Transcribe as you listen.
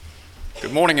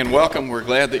Good morning and welcome. We're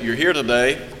glad that you're here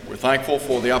today. We're thankful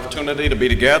for the opportunity to be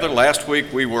together. Last week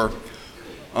we were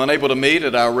unable to meet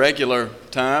at our regular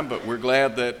time, but we're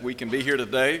glad that we can be here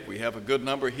today. We have a good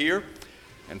number here,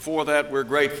 and for that we're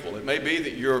grateful. It may be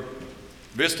that you're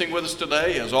visiting with us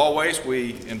today. As always,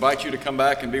 we invite you to come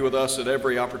back and be with us at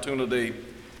every opportunity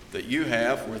that you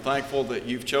have. We're thankful that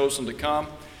you've chosen to come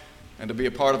and to be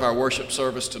a part of our worship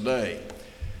service today.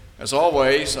 As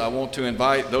always, I want to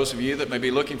invite those of you that may be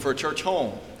looking for a church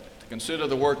home to consider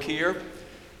the work here.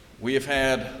 We have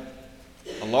had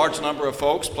a large number of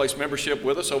folks place membership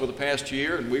with us over the past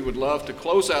year, and we would love to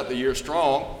close out the year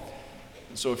strong.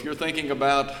 And so if you're thinking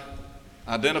about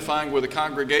identifying with a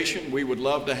congregation, we would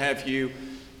love to have you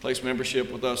place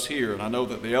membership with us here. And I know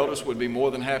that the elders would be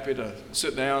more than happy to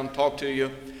sit down, talk to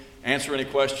you, answer any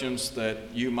questions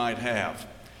that you might have.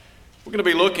 We're going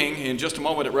to be looking in just a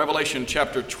moment at Revelation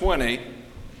chapter 20,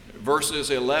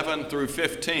 verses 11 through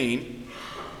 15.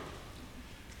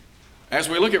 As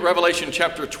we look at Revelation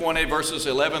chapter 20, verses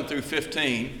 11 through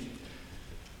 15,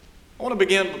 I want to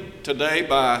begin today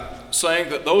by saying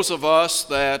that those of us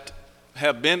that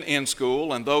have been in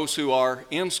school and those who are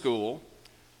in school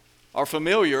are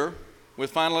familiar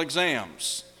with final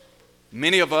exams.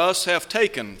 Many of us have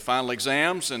taken final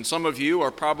exams, and some of you are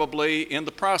probably in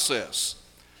the process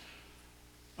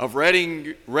of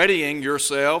readying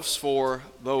yourselves for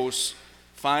those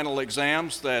final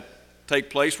exams that take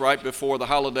place right before the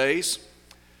holidays.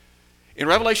 In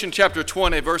Revelation chapter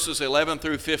 20, verses 11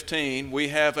 through 15, we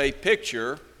have a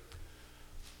picture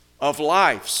of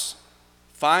life's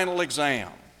final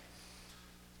exam.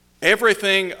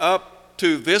 Everything up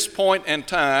to this point in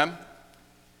time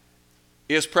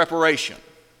is preparation.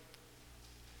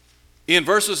 In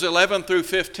verses 11 through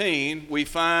 15, we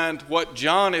find what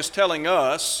John is telling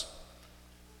us: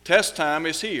 test time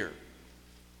is here.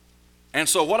 And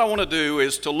so what I want to do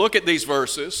is to look at these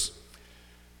verses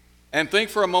and think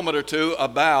for a moment or two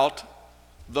about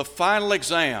the final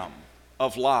exam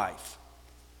of life.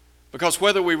 Because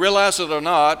whether we realize it or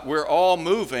not, we're all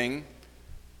moving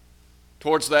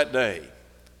towards that day.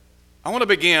 I want to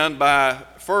begin by,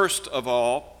 first of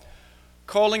all,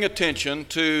 calling attention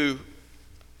to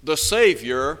the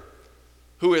Savior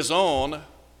who is on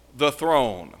the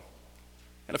throne.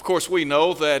 And of course we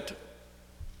know that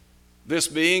this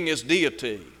being is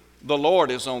deity. The Lord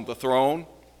is on the throne.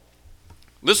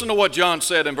 Listen to what John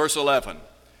said in verse 11.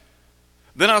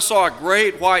 Then I saw a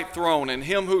great white throne and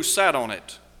him who sat on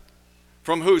it,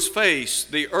 from whose face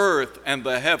the earth and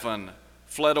the heaven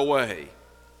fled away.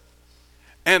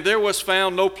 And there was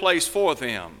found no place for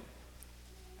them.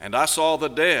 And I saw the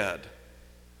dead,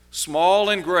 small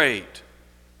and great,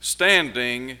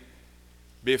 standing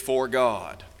before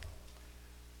God.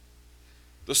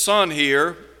 The Son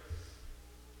here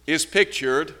is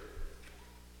pictured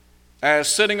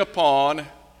as sitting upon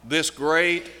this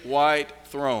great white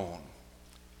throne.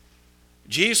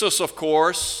 Jesus, of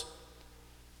course,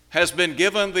 has been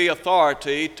given the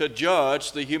authority to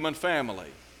judge the human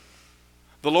family.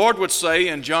 The Lord would say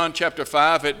in John chapter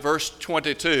 5 at verse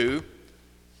 22,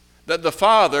 that the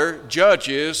Father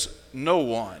judges no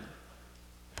one,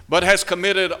 but has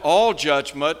committed all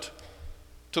judgment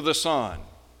to the Son.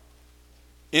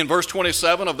 In verse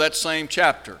 27 of that same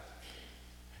chapter,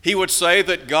 he would say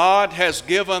that God has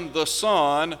given the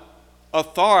Son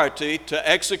authority to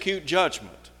execute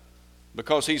judgment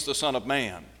because he's the Son of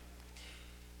Man.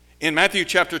 In Matthew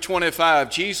chapter 25,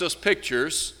 Jesus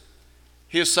pictures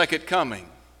his second coming.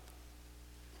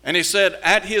 And he said,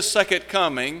 at his second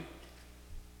coming,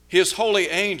 his holy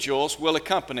angels will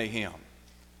accompany him.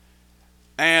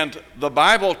 And the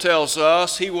Bible tells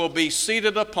us he will be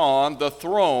seated upon the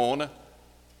throne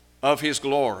of his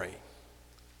glory.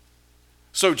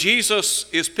 So Jesus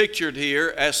is pictured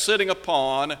here as sitting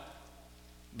upon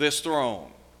this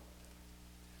throne.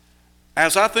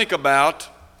 As I think about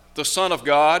the Son of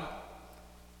God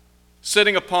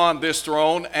sitting upon this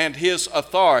throne and his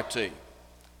authority,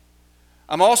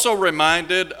 I'm also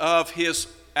reminded of his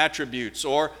attributes,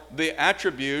 or the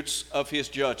attributes of his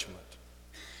judgment.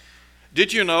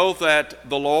 Did you know that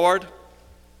the Lord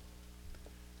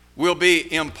will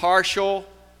be impartial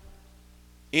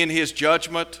in his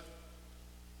judgment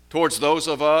towards those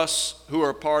of us who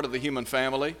are part of the human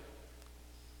family?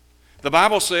 The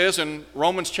Bible says in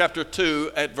Romans chapter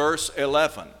 2 at verse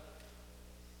 11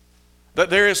 that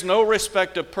there is no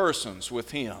respect of persons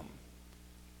with him.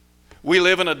 We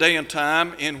live in a day and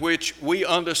time in which we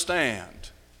understand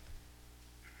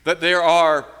that there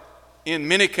are, in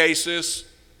many cases,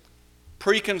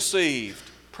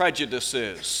 preconceived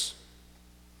prejudices,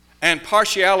 and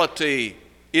partiality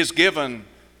is given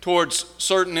towards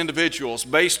certain individuals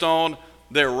based on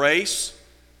their race,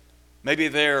 maybe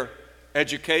their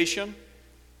education,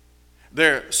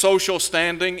 their social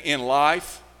standing in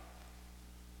life.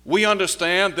 We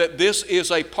understand that this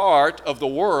is a part of the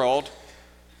world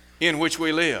in which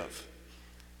we live.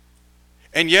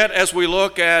 And yet, as we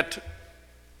look at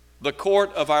the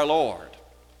court of our Lord,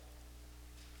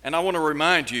 and I want to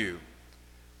remind you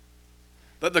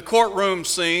that the courtroom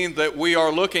scene that we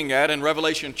are looking at in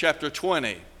Revelation chapter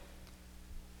 20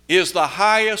 is the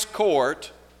highest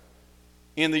court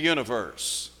in the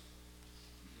universe.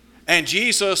 And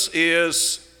Jesus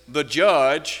is the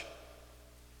judge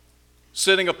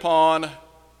sitting upon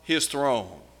his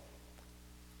throne.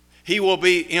 He will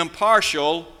be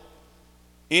impartial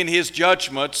in his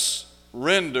judgments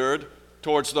rendered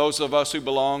towards those of us who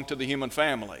belong to the human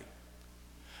family.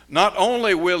 Not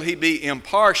only will he be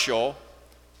impartial,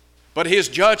 but his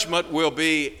judgment will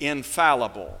be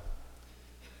infallible.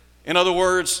 In other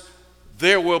words,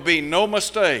 there will be no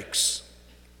mistakes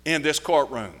in this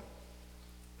courtroom.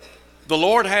 The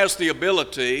Lord has the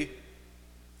ability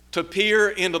to peer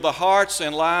into the hearts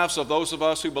and lives of those of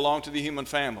us who belong to the human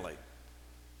family.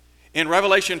 In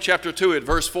Revelation chapter 2 at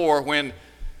verse 4, when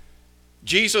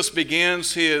Jesus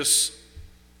begins his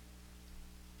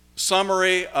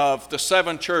summary of the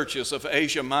 7 churches of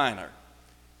Asia Minor,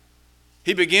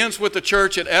 he begins with the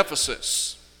church at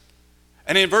Ephesus.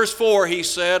 And in verse 4 he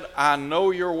said, I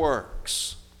know your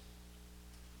works.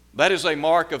 That is a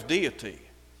mark of deity.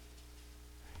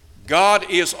 God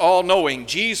is all-knowing.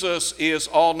 Jesus is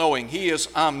all-knowing. He is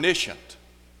omniscient.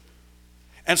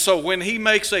 And so when he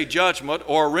makes a judgment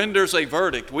or renders a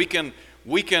verdict, we can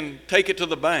take it to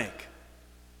the bank.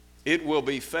 It will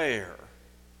be fair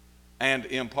and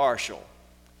impartial.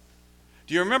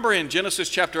 Do you remember in Genesis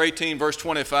chapter 18, verse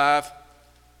 25,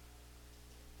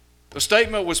 the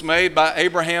statement was made by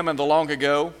Abraham in the long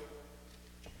ago,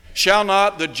 shall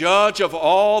not the judge of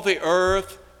all the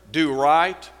earth do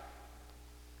right?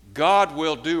 God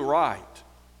will do right.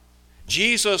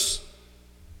 Jesus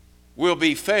will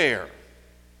be fair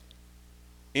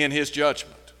in his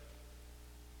judgment.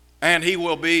 And he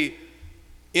will be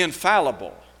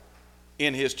infallible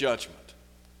in his judgment.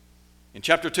 In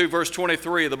chapter 2, verse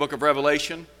 23 of the book of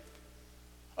Revelation,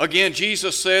 again,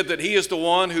 Jesus said that he is the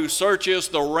one who searches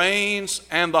the reins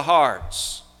and the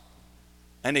hearts,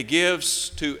 and he gives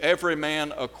to every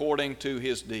man according to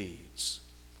his deeds.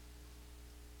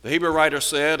 The Hebrew writer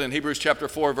said in Hebrews chapter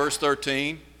 4, verse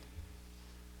 13,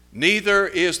 neither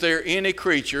is there any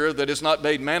creature that is not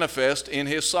made manifest in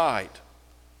his sight,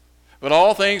 but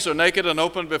all things are naked and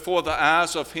open before the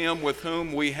eyes of him with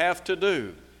whom we have to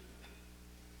do.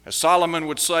 As Solomon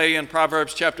would say in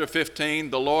Proverbs chapter 15,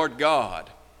 the Lord God,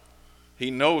 he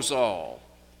knows all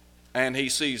and he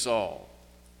sees all.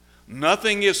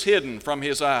 Nothing is hidden from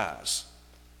his eyes.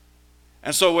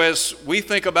 And so as we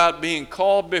think about being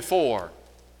called before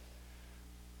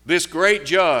this great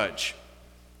judge,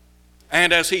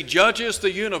 and as he judges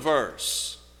the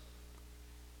universe,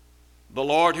 the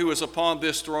Lord who is upon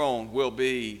this throne will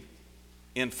be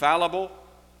infallible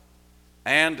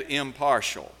and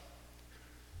impartial.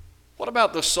 What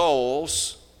about the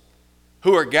souls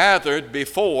who are gathered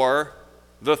before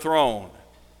the throne?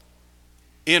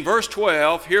 In verse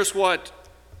 12, here's what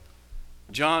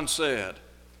John said.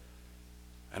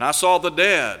 And I saw the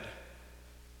dead,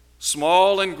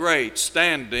 small and great,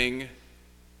 standing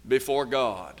before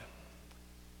God.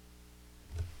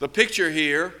 The picture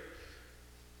here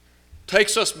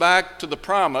takes us back to the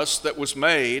promise that was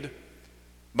made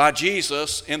by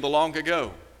Jesus in the long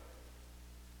ago.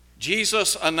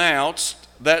 Jesus announced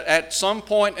that at some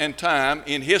point in time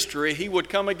in history he would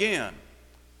come again.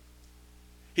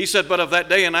 He said, but of that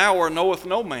day and hour knoweth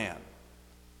no man,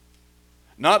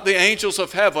 not the angels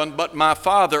of heaven, but my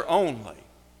Father only.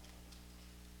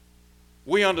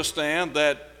 We understand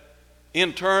that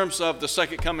in terms of the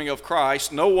second coming of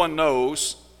Christ, no one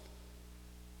knows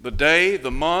the day,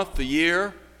 the month, the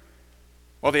year,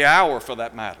 or the hour for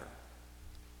that matter.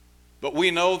 But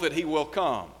we know that he will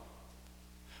come.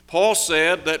 Paul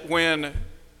said that when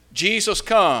Jesus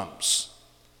comes,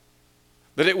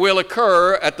 that it will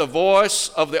occur at the voice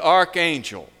of the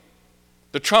archangel,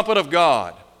 the trumpet of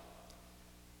God.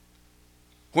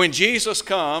 When Jesus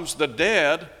comes, the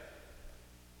dead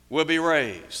will be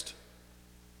raised.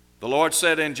 The Lord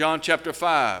said in John chapter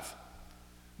 5,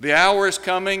 the hour is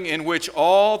coming in which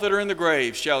all that are in the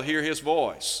grave shall hear his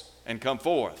voice and come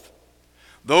forth.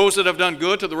 Those that have done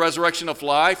good to the resurrection of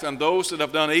life, and those that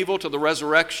have done evil to the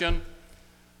resurrection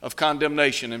of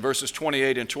condemnation, in verses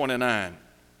 28 and 29.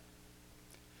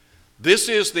 This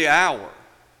is the hour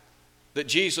that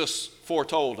Jesus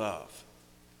foretold of,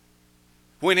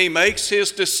 when he makes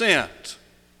his descent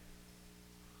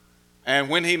And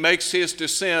when he makes his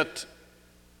descent,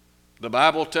 the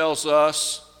Bible tells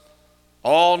us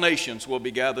all nations will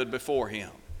be gathered before him.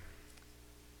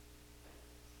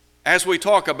 As we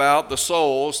talk about the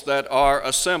souls that are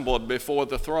assembled before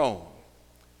the throne,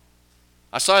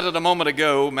 I cited a moment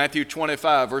ago Matthew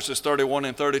 25, verses 31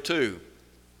 and 32,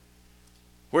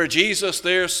 where Jesus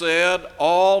there said,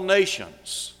 all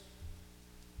nations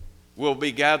will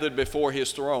be gathered before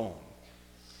his throne.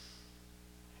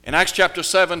 In Acts chapter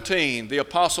 17, the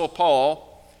Apostle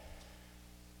Paul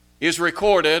is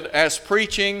recorded as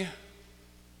preaching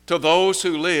to those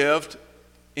who lived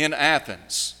in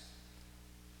Athens.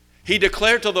 He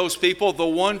declared to those people the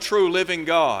one true living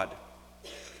God.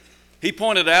 He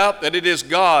pointed out that it is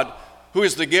God who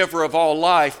is the giver of all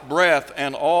life, breath,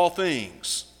 and all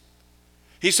things.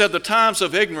 He said the times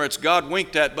of ignorance God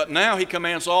winked at, but now he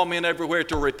commands all men everywhere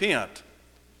to repent.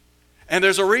 And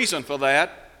there's a reason for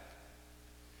that.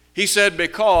 He said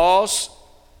because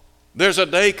there's a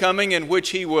day coming in which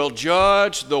he will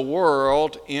judge the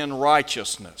world in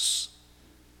righteousness.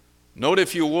 Note,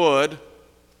 if you would,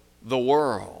 the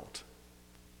world.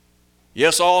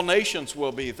 Yes, all nations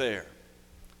will be there.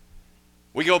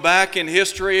 We go back in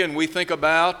history and we think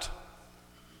about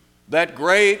that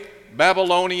great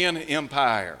Babylonian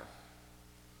empire.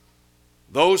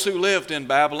 Those who lived in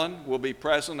Babylon will be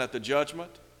present at the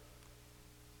judgment.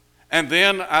 And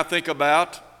then I think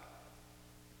about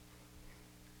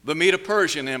the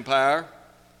Medo-Persian Empire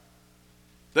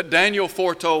that Daniel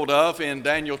foretold of in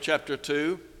Daniel chapter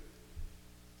 2.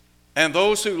 And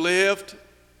those who lived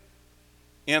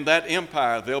in that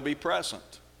empire, they'll be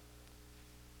present.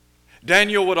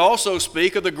 Daniel would also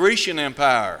speak of the Grecian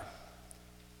Empire.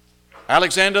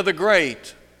 Alexander the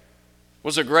Great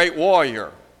was a great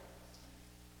warrior.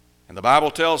 And the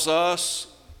Bible tells us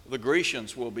the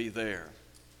Grecians will be there.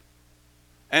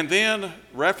 And then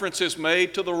reference is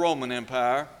made to the Roman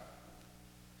Empire.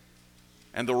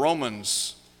 And the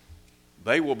Romans,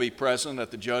 they will be present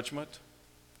at the judgment.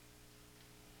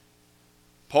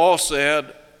 Paul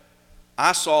said,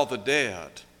 I saw the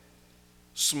dead,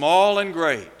 small and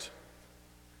great.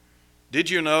 Did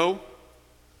you know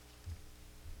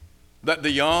that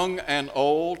the young and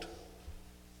old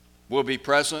will be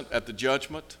present at the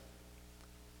judgment?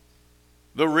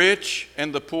 The rich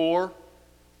and the poor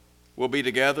will be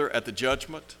together at the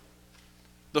judgment.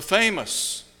 The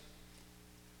famous,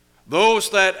 those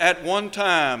that at one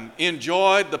time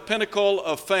enjoyed the pinnacle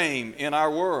of fame in our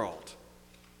world,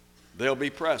 they'll be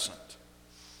present.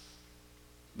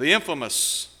 The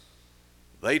infamous,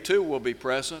 they too will be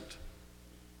present.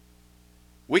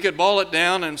 We could boil it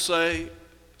down and say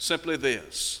simply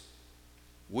this: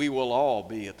 we will all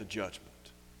be at the judgment.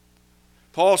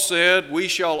 Paul said, we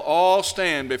shall all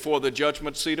stand before the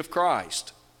judgment seat of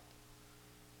Christ.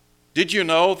 Did you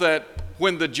know that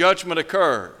when the judgment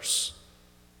occurs,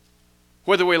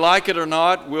 whether we like it or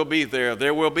not, we'll be there.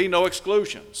 There will be no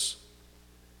exclusions,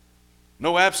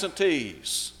 no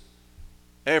absentees.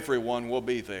 Everyone will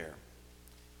be there.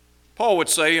 Paul would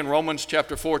say in Romans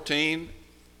chapter 14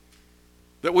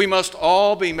 that we must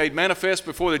all be made manifest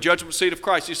before the judgment seat of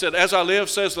Christ. He said, as I live,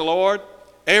 says the Lord,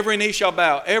 every knee shall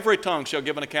bow, every tongue shall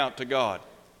give an account to God.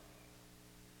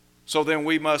 So then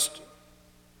we must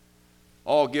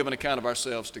all give an account of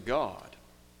ourselves to God.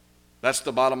 That's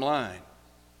the bottom line.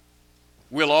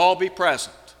 We'll all be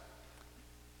present.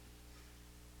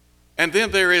 And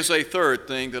then there is a third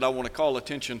thing that I want to call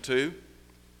attention to,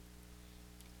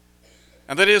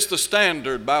 and that is the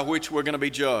standard by which we're going to be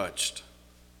judged.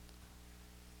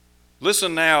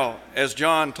 Listen now as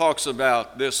John talks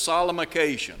about this solemn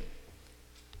occasion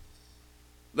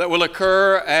that will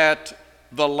occur at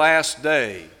the last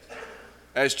day,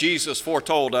 as Jesus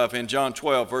foretold of in John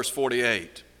 12, verse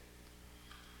 48.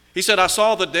 He said, I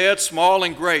saw the dead, small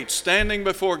and great, standing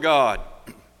before God,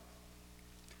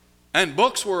 and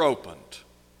books were opened.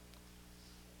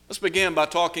 Let's begin by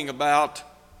talking about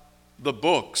the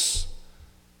books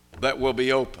that will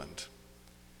be opened.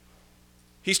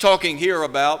 He's talking here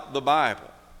about the Bible,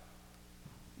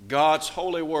 God's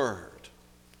holy word.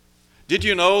 Did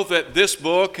you know that this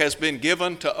book has been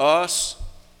given to us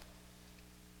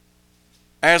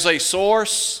as a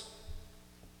source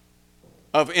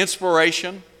of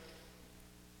inspiration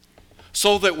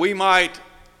so that we might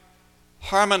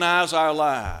harmonize our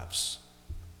lives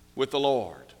with the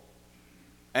Lord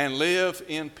and live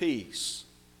in peace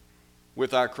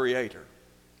with our Creator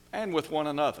and with one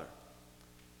another?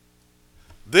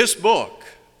 This book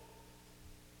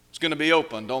is going to be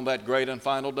opened on that great and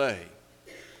final day.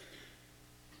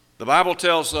 The Bible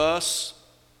tells us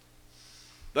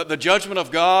that the judgment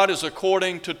of God is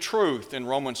according to truth in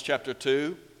Romans chapter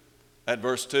 2 at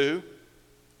verse 2.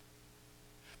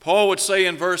 Paul would say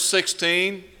in verse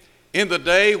 16, in the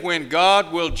day when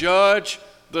God will judge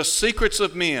the secrets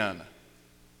of men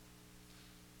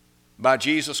by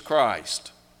Jesus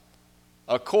Christ,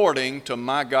 according to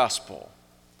my gospel.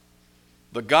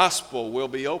 The gospel will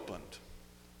be opened.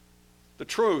 The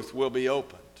truth will be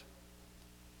opened.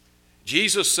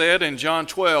 Jesus said in John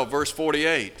 12, verse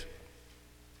 48,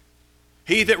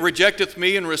 he that rejecteth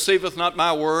me and receiveth not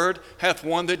my word hath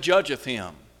one that judgeth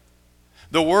him.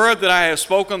 The word that I have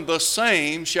spoken, the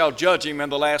same shall judge him in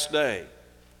the last day.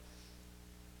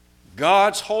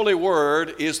 God's holy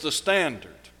word is the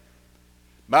standard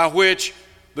by which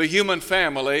the human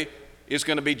family is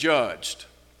going to be judged.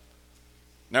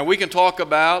 Now we can talk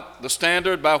about the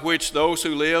standard by which those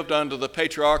who lived under the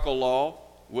patriarchal law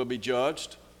will be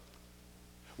judged.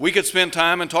 We could spend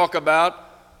time and talk about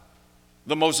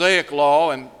the Mosaic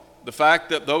law and the fact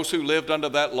that those who lived under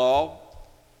that law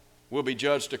will be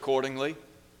judged accordingly.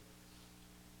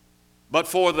 But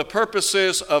for the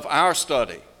purposes of our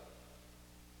study,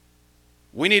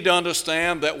 we need to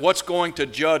understand that what's going to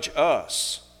judge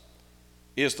us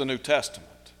is the New Testament.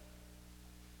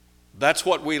 That's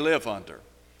what we live under.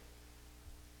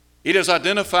 It is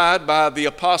identified by the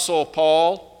Apostle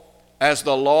Paul as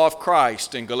the law of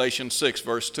Christ in Galatians 6,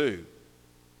 verse 2.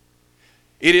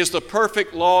 It is the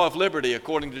perfect law of liberty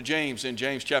according to James in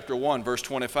James chapter 1, verse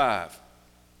 25.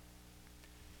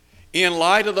 In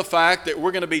light of the fact that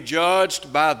we're going to be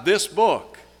judged by this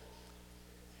book,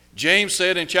 James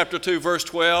said in chapter 2, verse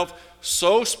 12,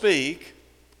 so speak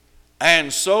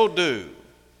and so do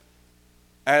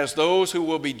as those who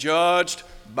will be judged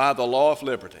by the law of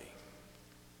liberty.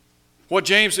 What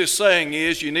James is saying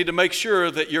is you need to make sure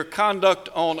that your conduct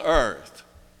on earth,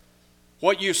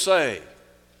 what you say,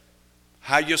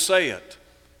 how you say it,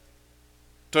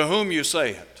 to whom you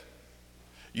say it,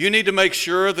 you need to make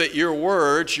sure that your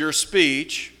words, your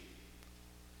speech,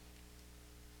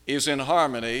 is in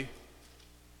harmony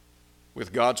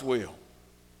with God's will.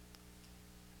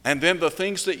 And then the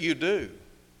things that you do,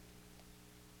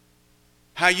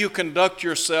 how you conduct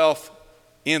yourself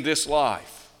in this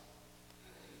life,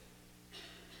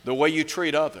 the way you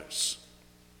treat others,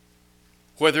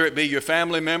 whether it be your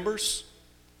family members,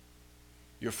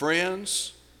 your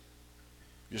friends,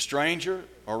 your stranger,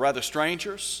 or rather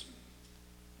strangers.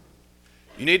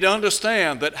 You need to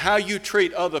understand that how you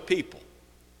treat other people,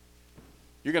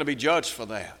 you're going to be judged for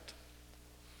that.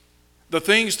 The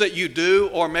things that you do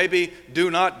or maybe do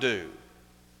not do,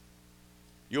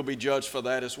 you'll be judged for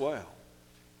that as well.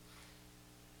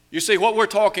 You see, what we're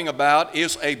talking about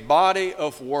is a body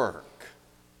of work.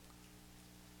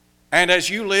 And as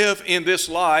you live in this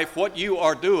life, what you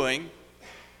are doing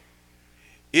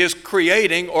is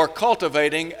creating or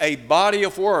cultivating a body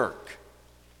of work.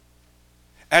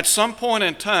 At some point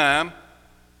in time,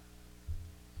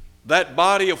 that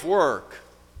body of work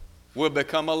will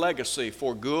become a legacy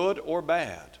for good or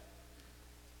bad.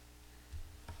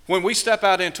 When we step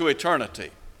out into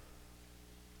eternity,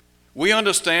 we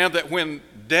understand that when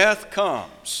death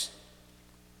comes,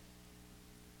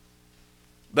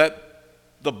 that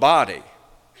the body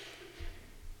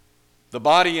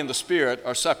and the spirit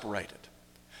are separated.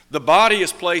 The body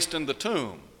is placed in the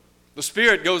tomb. The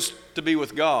spirit goes to be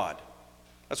with God.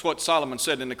 That's what Solomon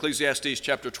said in Ecclesiastes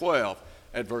chapter 12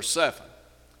 at verse 7.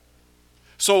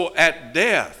 So at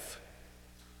death,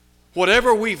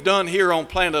 whatever we've done here on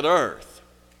planet Earth,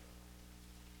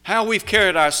 how we've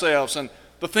carried ourselves and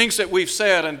the things that we've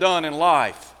said and done in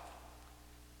life,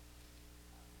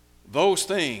 those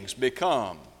things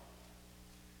become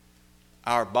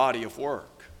our body of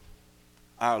work,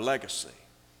 our legacy.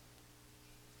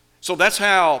 So that's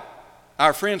how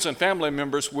our friends and family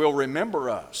members will remember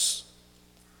us.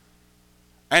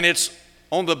 And it's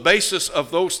on the basis of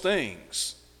those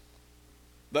things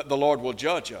that the Lord will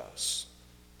judge us.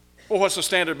 Well, what's the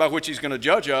standard by which He's going to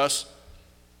judge us?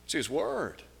 It's His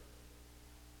Word.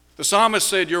 The psalmist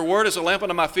said, your word is a lamp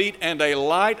unto my feet and a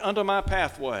light unto my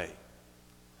pathway.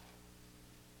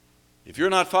 If you're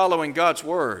not following God's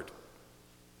Word,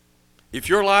 if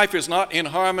your life is not in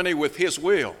harmony with His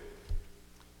will,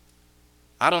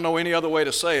 I don't know any other way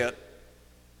to say it,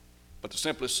 but to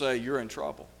simply say you're in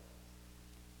trouble.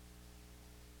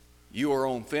 You are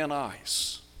on thin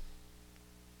ice.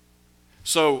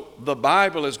 So the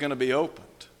Bible is going to be opened.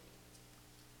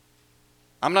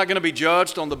 I'm not going to be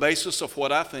judged on the basis of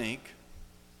what I think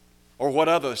or what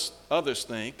others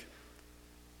think.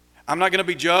 I'm not going to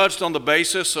be judged on the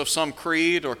basis of some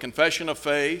creed or confession of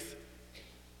faith.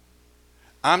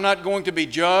 I'm not going to be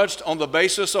judged on the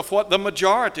basis of what the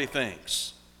majority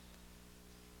thinks,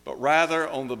 but rather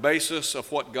on the basis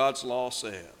of what God's law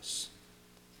says.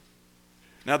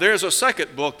 Now there's a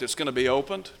second book that's going to be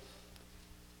opened.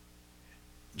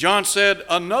 John said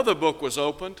another book was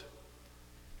opened,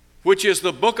 which is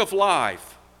the book of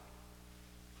life.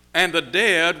 And the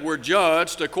dead were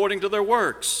judged according to their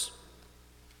works,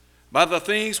 by the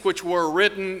things which were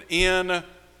written in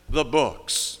the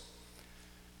books.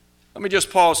 Let me just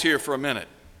pause here for a minute.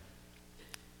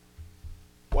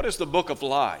 What is the book of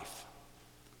life?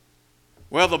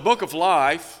 Well, the book of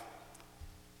life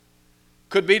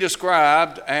could be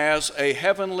described as a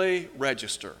heavenly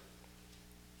register.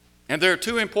 And there are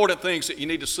two important things that you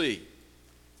need to see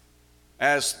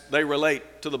as they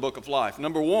relate to the book of life.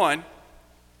 Number one,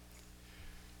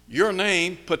 your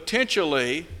name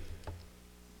potentially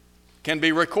can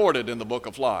be recorded in the book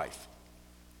of life.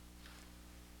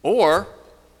 Or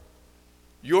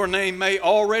your name may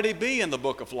already be in the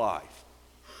book of life.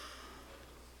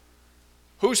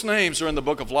 Whose names are in the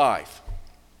book of life?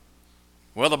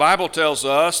 Well, the Bible tells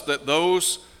us that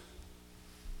those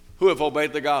who have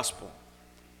obeyed the gospel.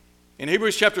 In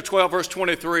Hebrews chapter 12, verse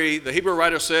 23, the Hebrew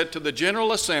writer said, to the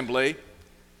general assembly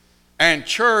and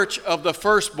church of the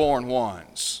firstborn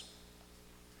ones,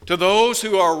 to those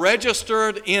who are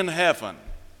registered in heaven.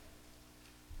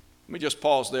 Let me just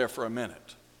pause there for a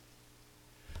minute.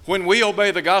 When we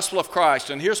obey the gospel of Christ,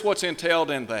 and here's what's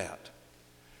entailed in that,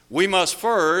 we must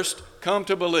first come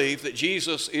to believe that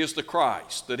Jesus is the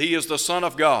Christ, that He is the Son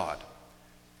of God.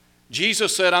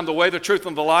 Jesus said, I'm the way, the truth,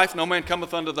 and the life. No man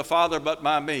cometh unto the Father but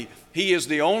by me. He is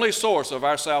the only source of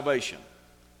our salvation.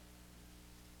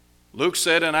 Luke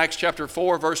said in Acts chapter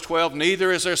 4, verse 12,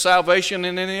 neither is there salvation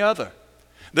in any other.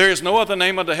 There is no other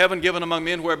name under heaven given among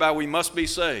men whereby we must be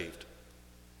saved.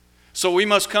 So we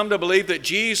must come to believe that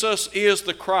Jesus is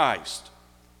the Christ,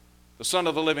 the Son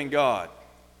of the living God.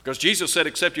 Because Jesus said,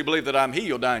 except you believe that I'm He,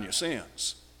 you'll die in your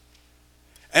sins.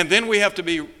 And then we have to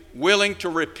be willing to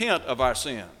repent of our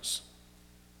sins.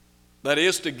 That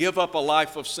is, to give up a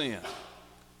life of sin.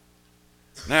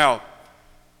 Now,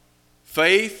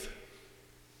 faith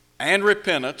and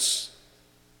repentance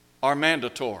are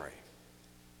mandatory.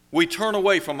 We turn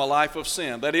away from a life of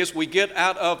sin. That is, we get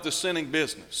out of the sinning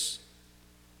business.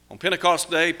 On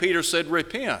Pentecost Day, Peter said,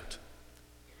 repent.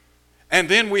 And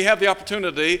then we have the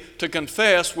opportunity to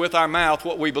confess with our mouth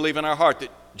what we believe in our heart,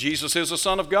 that Jesus is the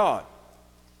Son of God.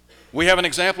 We have an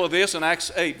example of this in Acts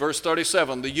 8, verse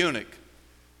 37, the eunuch,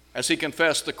 as he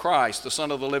confessed the Christ, the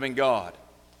Son of the living God.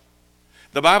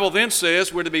 The Bible then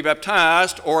says we're to be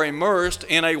baptized or immersed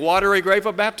in a watery grave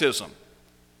of baptism.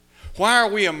 Why are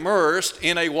we immersed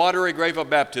in a watery grave of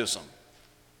baptism?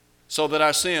 So that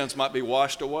our sins might be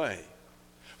washed away.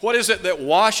 What is it that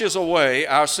washes away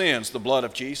our sins? The blood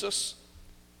of Jesus.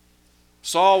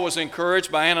 Saul was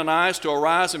encouraged by Ananias to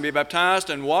arise and be baptized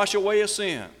and wash away his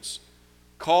sins,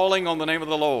 calling on the name of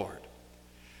the Lord.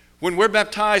 When we're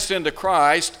baptized into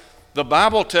Christ, the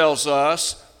Bible tells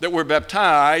us that we're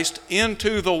baptized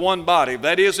into the one body,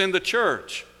 that is, in the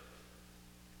church.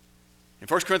 In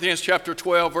 1 Corinthians chapter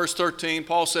 12, verse 13,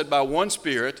 Paul said, by one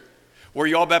Spirit were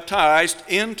you all baptized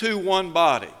into one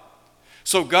body.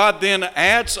 So God then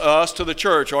adds us to the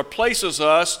church, or places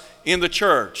us in the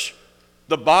church,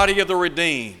 the body of the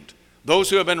redeemed. Those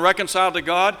who have been reconciled to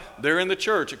God, they're in the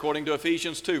church, according to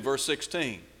Ephesians 2, verse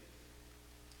 16.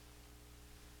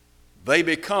 They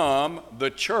become the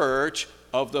church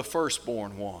of the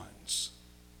firstborn ones.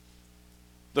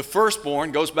 The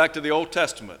firstborn goes back to the Old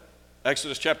Testament,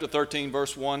 Exodus chapter 13,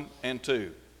 verse 1 and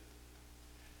 2.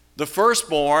 The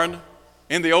firstborn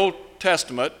in the Old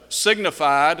Testament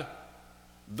signified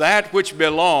that which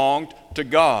belonged to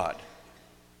God.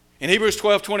 In Hebrews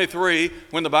 12:23,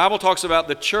 when the Bible talks about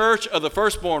the church of the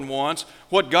firstborn ones,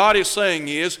 what God is saying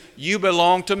is, you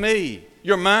belong to me.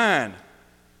 You're mine.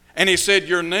 And He said,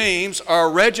 your names are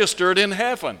registered in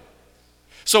heaven.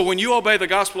 So when you obey the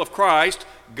gospel of Christ,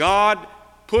 God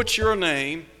puts your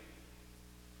name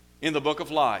in the book of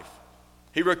life.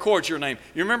 He records your name.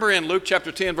 You remember in Luke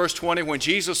chapter 10, verse 20, when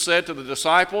Jesus said to the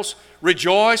disciples,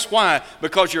 rejoice. Why?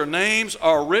 Because your names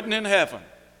are written in heaven.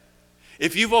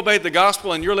 If you've obeyed the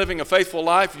gospel and you're living a faithful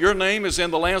life, your name is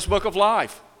in the Lamb's book of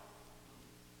life.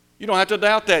 You don't have to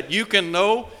doubt that. You can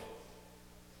know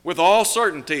with all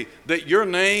certainty that your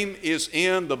name is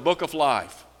in the book of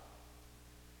life.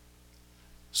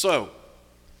 So,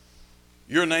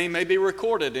 your name may be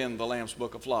recorded in the Lamb's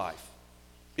book of life.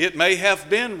 It may have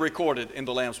been recorded in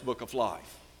the Lamb's book of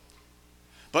life.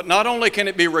 But not only can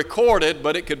it be recorded,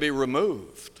 but it could be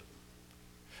removed.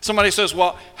 Somebody says,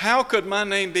 well, how could my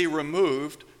name be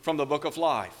removed from the book of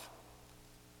life?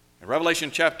 In Revelation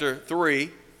chapter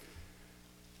 3,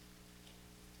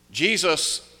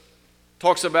 Jesus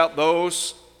talks about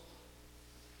those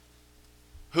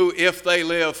who, if they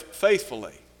live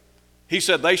faithfully, he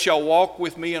said, they shall walk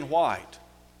with me in white,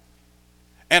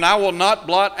 and I will not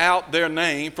blot out their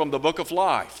name from the book of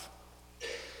life,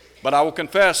 but I will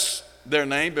confess their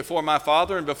name before my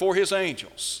Father and before his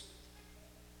angels.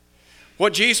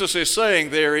 What Jesus is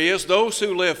saying there is, those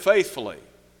who live faithfully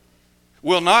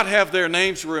will not have their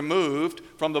names removed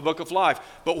from the book of life.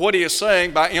 But what he is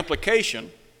saying by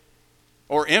implication,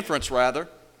 or inference rather,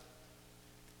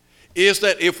 is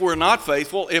that if we're not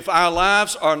faithful, if our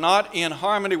lives are not in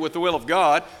harmony with the will of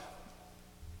God,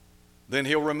 then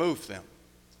he'll remove them.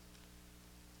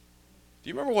 Do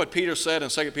you remember what Peter said in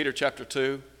 2 Peter chapter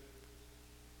 2?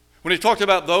 When he talked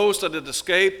about those that had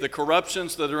escaped the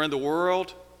corruptions that are in the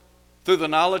world through the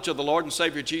knowledge of the Lord and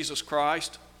Savior Jesus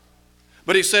Christ.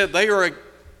 But he said they are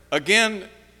again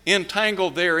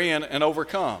entangled therein and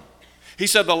overcome. He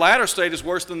said the latter state is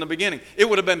worse than the beginning. It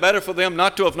would have been better for them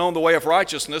not to have known the way of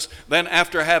righteousness than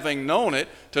after having known it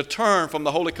to turn from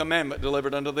the holy commandment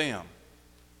delivered unto them.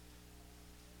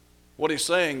 What he's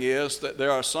saying is that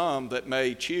there are some that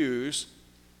may choose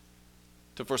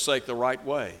to forsake the right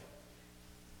way.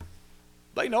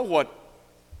 They know what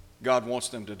God wants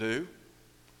them to do,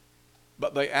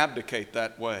 but they abdicate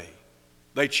that way.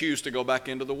 They choose to go back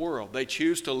into the world. They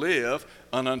choose to live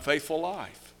an unfaithful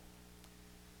life.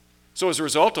 So as a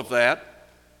result of that,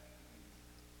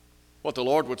 what the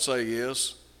Lord would say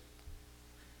is,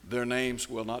 their names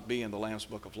will not be in the Lamb's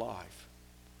Book of Life.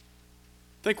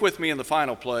 Think with me in the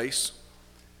final place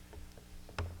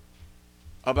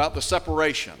about the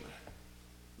separation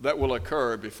that will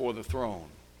occur before the throne.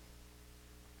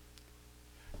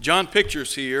 John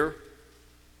pictures here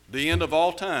the end of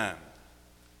all time,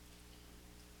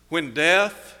 when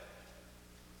death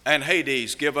and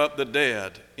Hades give up the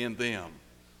dead in them.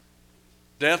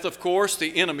 Death, of course,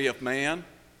 the enemy of man.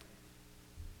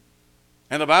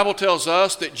 And the Bible tells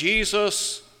us that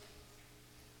Jesus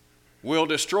will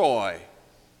destroy.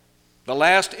 The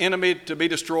last enemy to be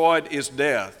destroyed is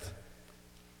death.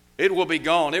 It will be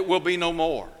gone. It will be no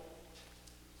more.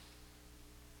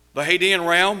 The Hadean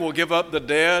realm will give up the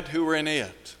dead who are in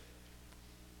it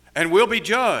and will be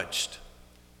judged.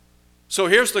 So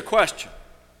here's the question.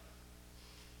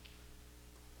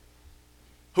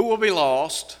 Who will be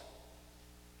lost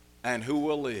and who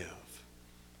will live?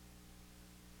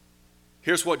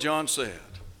 Here's what John said.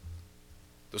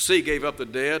 The sea gave up the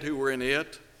dead who were in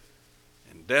it,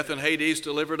 and death and Hades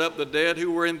delivered up the dead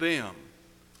who were in them.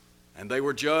 And they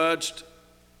were judged,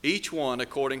 each one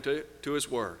according to his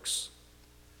works.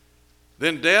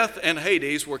 Then death and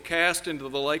Hades were cast into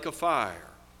the lake of fire.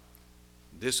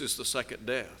 This is the second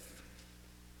death.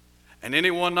 And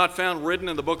anyone not found written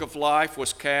in the book of life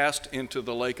was cast into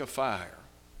the lake of fire.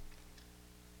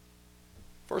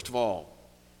 First of all,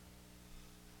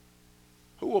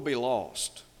 who will be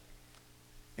lost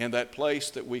in that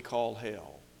place that we call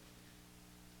hell?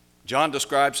 John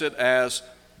describes it as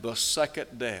the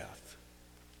second death.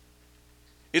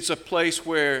 It's a place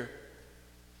where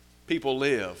people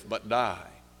live but die.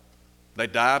 They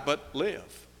die but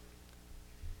live.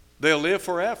 They'll live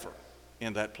forever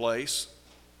in that place.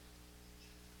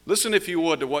 Listen, if you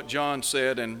would, to what John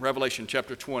said in Revelation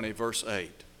chapter 20, verse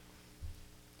 8.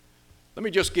 Let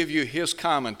me just give you his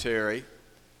commentary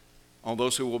on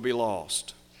those who will be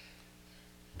lost.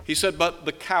 He said, but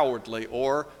the cowardly,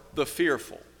 or the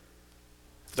fearful,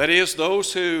 that is,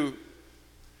 those who,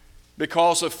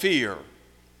 because of fear,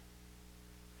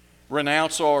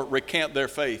 renounce or recant their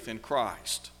faith in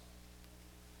Christ.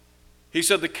 He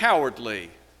said the cowardly,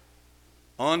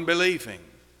 unbelieving,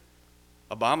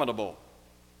 abominable,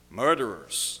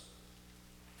 murderers,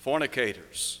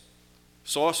 fornicators,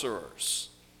 sorcerers,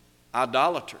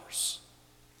 idolaters,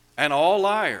 and all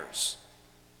liars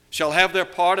shall have their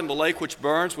part in the lake which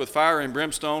burns with fire and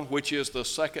brimstone, which is the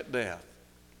second death.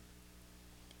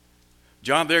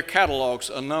 John there catalogs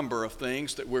a number of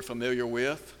things that we're familiar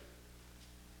with,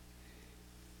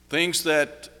 things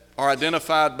that are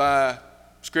identified by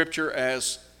Scripture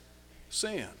as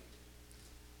sin.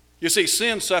 You see,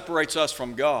 sin separates us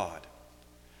from God.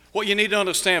 What you need to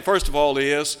understand, first of all,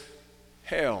 is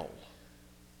hell.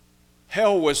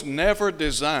 Hell was never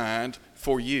designed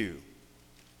for you.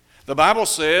 The Bible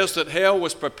says that hell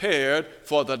was prepared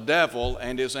for the devil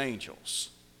and his angels.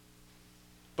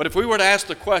 But if we were to ask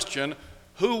the question,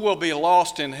 who will be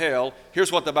lost in hell?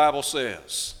 Here's what the Bible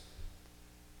says.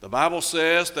 The Bible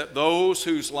says that those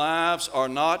whose lives are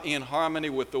not in harmony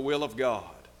with the will of God,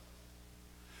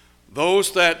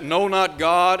 those that know not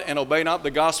God and obey not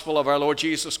the gospel of our Lord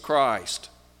Jesus Christ,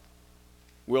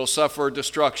 will suffer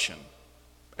destruction,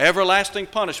 everlasting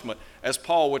punishment, as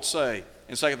Paul would say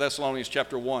in 2 Thessalonians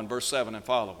chapter 1, verse 7 and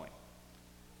following.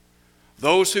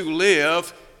 those who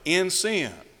live in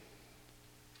sin,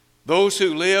 those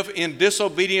who live in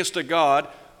disobedience to God,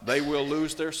 they will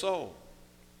lose their soul.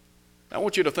 Now, I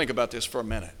want you to think about this for a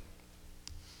minute.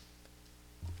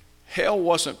 Hell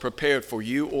wasn't prepared for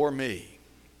you or me.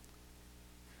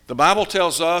 The Bible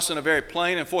tells us in a very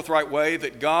plain and forthright way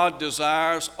that God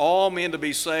desires all men to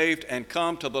be saved and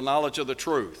come to the knowledge of the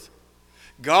truth.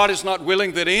 God is not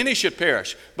willing that any should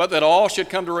perish, but that all should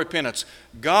come to repentance.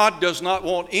 God does not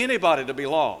want anybody to be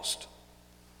lost.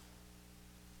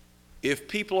 If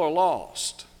people are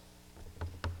lost,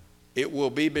 it will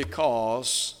be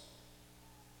because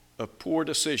of poor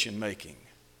decision making,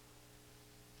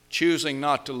 choosing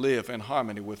not to live in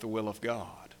harmony with the will of God.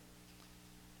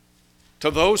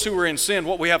 To those who are in sin,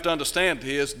 what we have to understand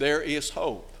is there is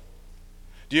hope.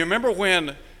 Do you remember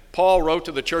when Paul wrote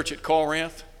to the church at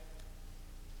Corinth?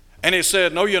 And he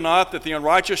said, "Know you not that the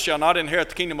unrighteous shall not inherit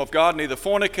the kingdom of God, neither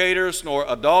fornicators, nor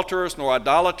adulterers, nor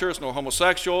idolaters, nor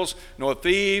homosexuals, nor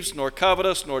thieves, nor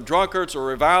covetous, nor drunkards, or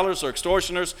revilers, or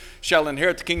extortioners shall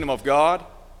inherit the kingdom of God."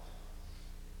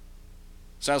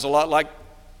 Sounds a lot like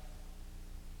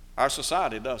our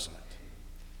society, doesn't it?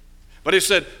 But he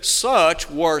said, such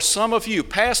were some of you,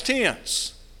 past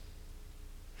tense.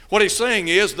 What he's saying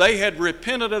is they had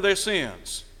repented of their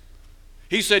sins.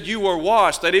 He said you were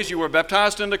washed, that is, you were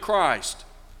baptized into Christ.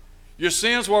 Your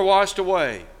sins were washed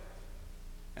away,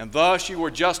 and thus you were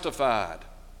justified.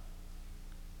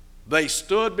 They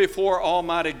stood before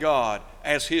Almighty God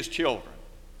as His children.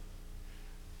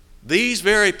 These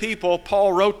very people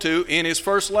Paul wrote to in his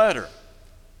first letter.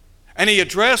 And he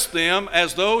addressed them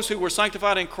as those who were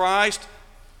sanctified in Christ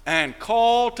and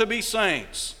called to be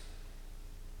saints.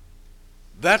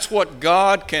 That's what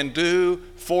God can do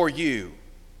for you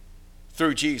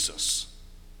through Jesus.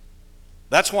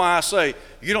 That's why I say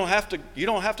you don't have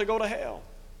to go to hell.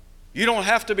 You don't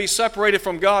have to be separated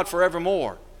from God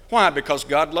forevermore. Why? Because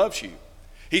God loves you.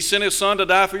 He sent His Son to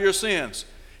die for your sins.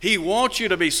 He wants you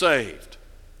to be saved.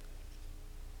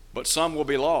 But some will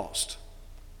be lost.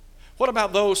 What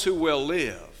about those who will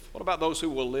live? What about those who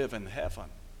will live in heaven?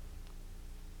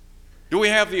 Do we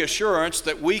have the assurance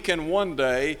that we can one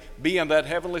day be in that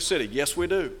heavenly city? Yes, we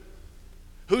do.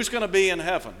 Who's going to be in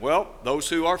heaven? Well, those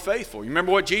who are faithful. You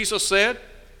remember what Jesus said?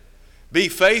 Be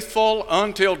faithful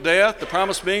until death, the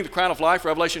promise being the crown of life,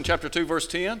 Revelation chapter 2, verse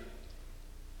 10.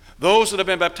 Those that have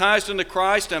been baptized into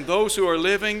Christ and those who are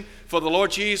living for the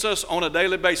Lord Jesus on a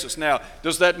daily basis. Now,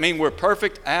 does that mean we're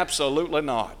perfect? Absolutely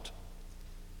not.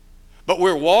 But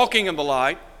we're walking in the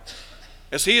light.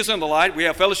 As He is in the light, we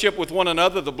have fellowship with one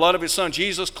another. The blood of His Son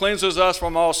Jesus cleanses us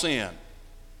from all sin.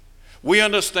 We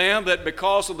understand that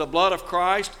because of the blood of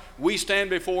Christ, we stand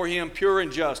before Him pure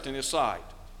and just in His sight.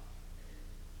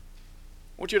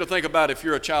 I want you to think about if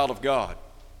you're a child of God.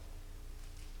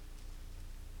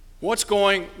 What's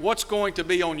going to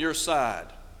be on your side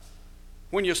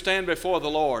when you stand before the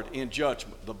Lord in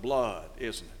judgment? The blood,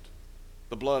 isn't it?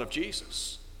 The blood of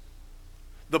Jesus.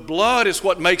 The blood is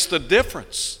what makes the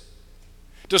difference.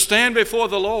 To stand before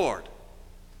the Lord,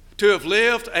 to have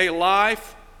lived a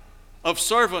life of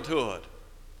servanthood,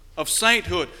 of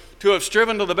sainthood, to have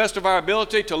striven to the best of our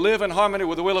ability to live in harmony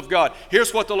with the will of God.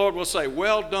 Here's what the Lord will say: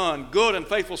 well done, good and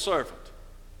faithful servant.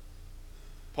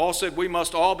 Paul said we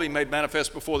must all be made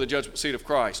manifest before the judgment seat of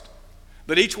Christ,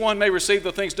 that each one may receive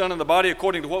the things done in the body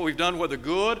according to what we've done, whether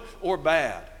good or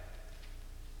bad.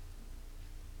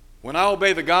 When I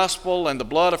obey the gospel and the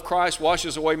blood of Christ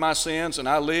washes away my sins and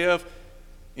I live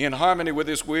in harmony with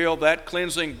His will, that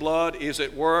cleansing blood is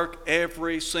at work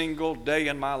every single day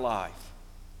in my life.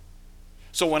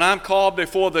 So when I'm called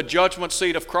before the judgment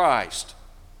seat of Christ,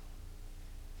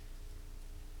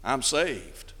 I'm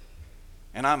saved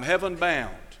and I'm heaven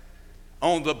bound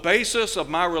on the basis of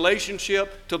my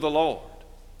relationship to the Lord.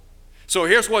 So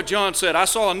here's what John said: I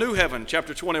saw a new heaven,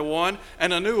 chapter 21,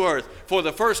 and a new earth, for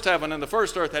the first heaven and the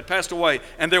first earth had passed away,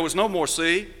 and there was no more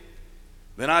sea.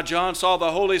 Then I, John, saw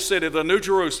the holy city, the new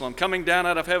Jerusalem, coming down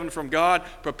out of heaven from God,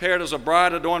 prepared as a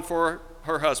bride adorned for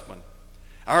her husband.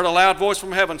 I heard a loud voice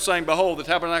from heaven saying, behold, the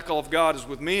tabernacle of God is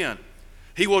with men.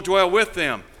 He will dwell with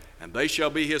them, and they shall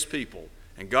be His people,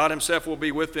 and God Himself will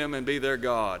be with them and be their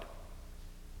God.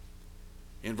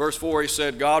 In verse 4 He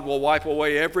said, God will wipe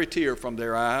away every tear from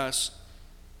their eyes.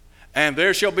 And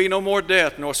there shall be no more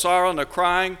death, nor sorrow, nor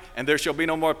crying, and there shall be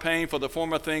no more pain, for the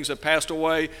former things have passed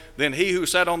away. Then He who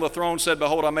sat on the throne said,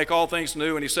 behold, I make all things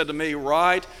new. And He said to me,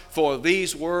 write, for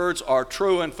these words are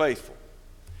true and faithful.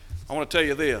 I want to tell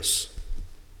you this.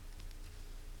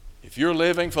 If you're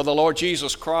living for the Lord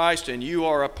Jesus Christ and you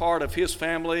are a part of His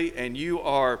family and you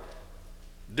are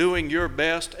doing your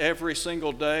best every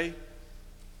single day,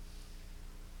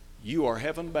 you are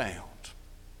heaven bound.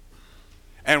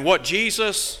 And what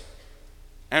Jesus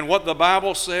and what the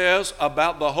Bible says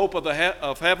about the hope of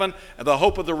heaven and the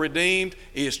hope of the redeemed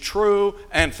is true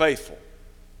and faithful.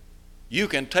 You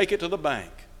can take it to the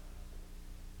bank.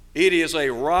 It is a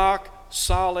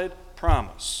rock-solid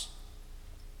promise.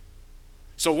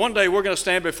 So one day we're going to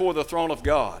stand before the throne of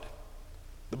God.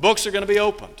 The books are going to be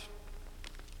opened.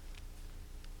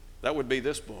 That would be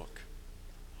this book.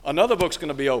 Another book's going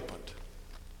to be opened,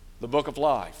 the book of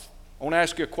life. I want to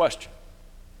ask you a question.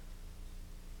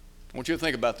 I want you to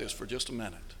think about this for just a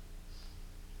minute.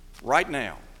 Right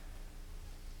now,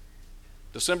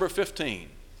 December 15,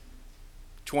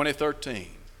 2013,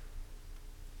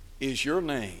 is your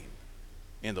name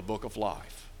in the book of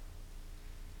life?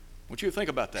 I want you to think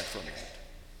about that for a minute.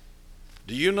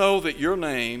 Do you know that your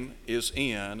name is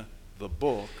in the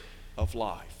book of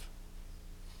life?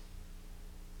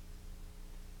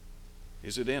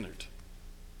 Is it entered?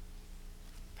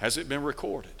 Has it been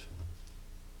recorded?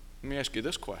 Let me ask you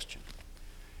this question.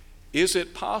 Is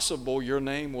it possible your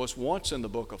name was once in the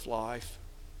book of life,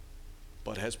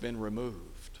 but has been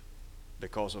removed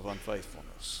because of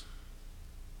unfaithfulness?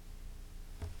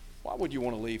 Why would you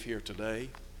want to leave here today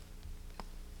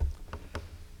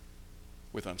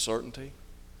with uncertainty?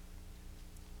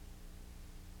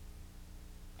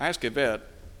 I asked Yvette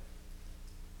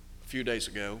a few days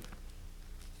ago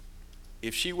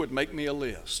if she would make me a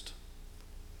list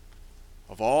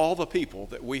of all the people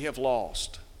that we have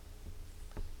lost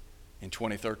in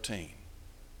 2013.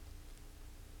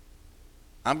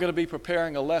 I'm going to be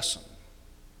preparing a lesson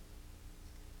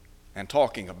and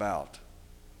talking about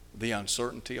the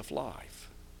uncertainty of life.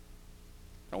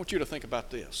 I want you to think about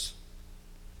this.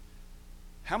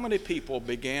 How many people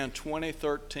began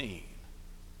 2013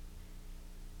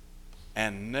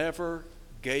 and never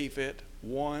gave it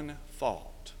one thought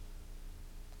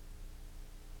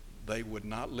they would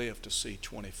not live to see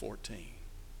 2014?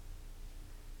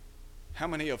 How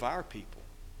many of our people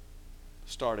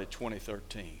started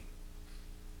 2013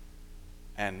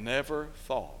 and never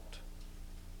thought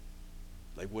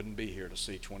they wouldn't be here to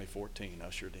see 2014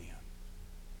 ushered in?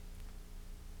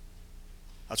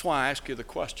 That's why I ask you the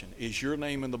question, is your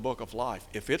name in the book of life?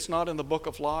 If it's not in the book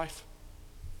of life,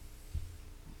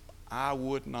 I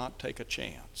would not take a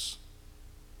chance.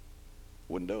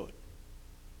 Wouldn't do it.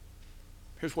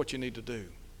 Here's what you need to do.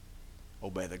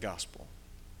 Obey the gospel.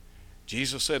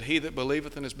 Jesus said, he that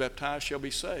believeth and is baptized shall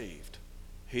be saved.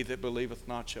 He that believeth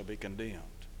not shall be condemned.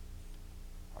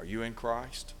 Are you in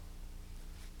Christ?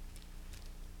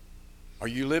 Are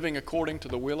you living according to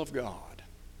the will of God?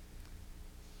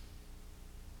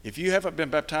 If you haven't been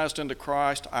baptized into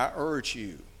Christ, I urge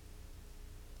you,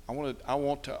 I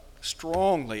want to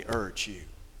strongly urge you,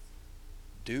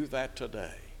 do that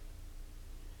today.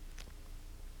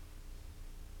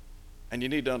 And you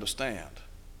need to understand,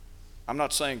 I'm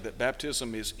not saying that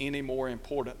baptism is any more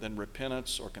important than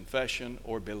repentance or confession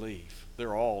or belief.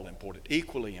 They're all important,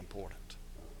 equally important.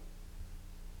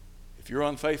 If you're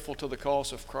unfaithful to the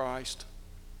cause of Christ,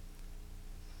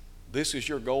 this is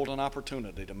your golden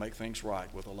opportunity to make things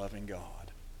right with a loving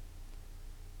God.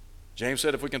 James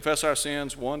said if we confess our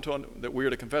sins that we are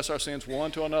to confess our sins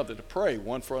one to another, to pray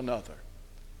one for another.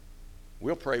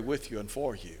 We'll pray with you and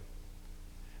for you.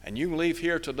 And you can leave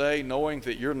here today knowing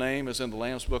that your name is in the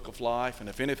Lamb's Book of Life, and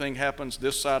if anything happens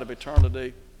this side of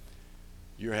eternity,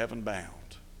 you're heaven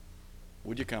bound.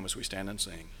 Would you come as we stand and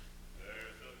sing?